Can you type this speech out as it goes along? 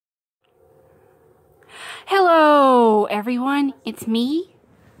everyone, it's me.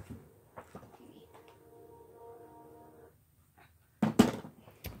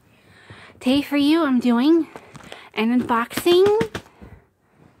 Today for you, I'm doing an unboxing.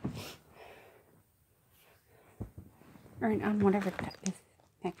 Or whatever this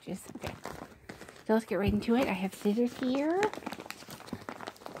package is. Okay. So let's get right into it. I have scissors here.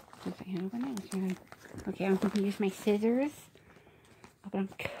 Okay, I'm going to use my scissors. I'm going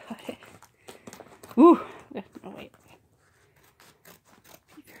to cut it. Ooh! Oh, wait.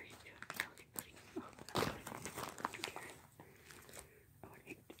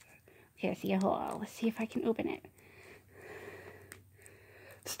 Okay, I see a hole. Let's see if I can open it.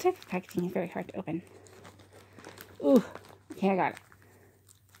 This type of packaging is very hard to open. Ooh. Okay, I got it.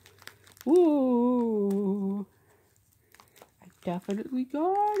 Ooh. I definitely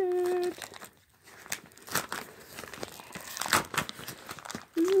got it.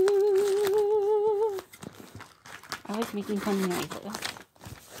 Ooh. I like making funny noises.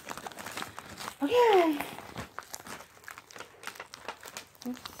 Okay.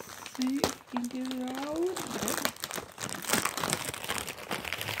 Let's see if we can get it out.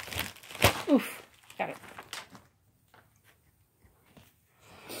 Oof. Got it.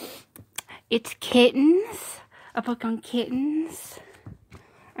 It's Kittens, a book on kittens.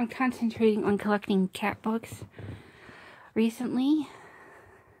 I'm concentrating on collecting cat books recently,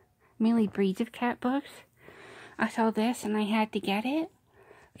 mainly breeds of cat books. I saw this and I had to get it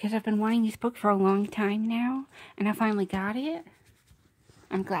because I've been wanting this book for a long time now, and I finally got it.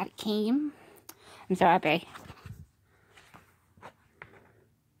 I'm glad it came. I'm so happy.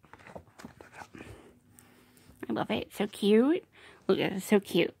 I love it. It's so cute. Look at it. It's so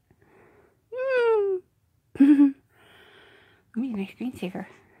cute. Ooh, nice screensaver.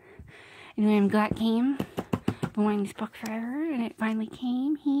 Anyway, I'm glad it came. I've been wanting this book forever, and it finally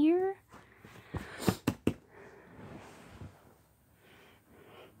came here.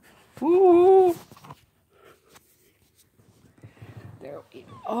 Ooh! There we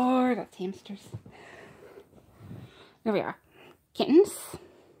are. That's hamsters. There we are. Kittens.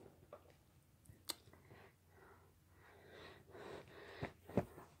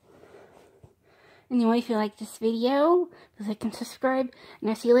 Anyway, if you like this video, please like and subscribe, and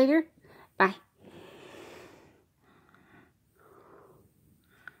I'll see you later. Bye.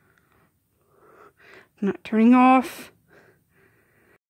 Not turning off.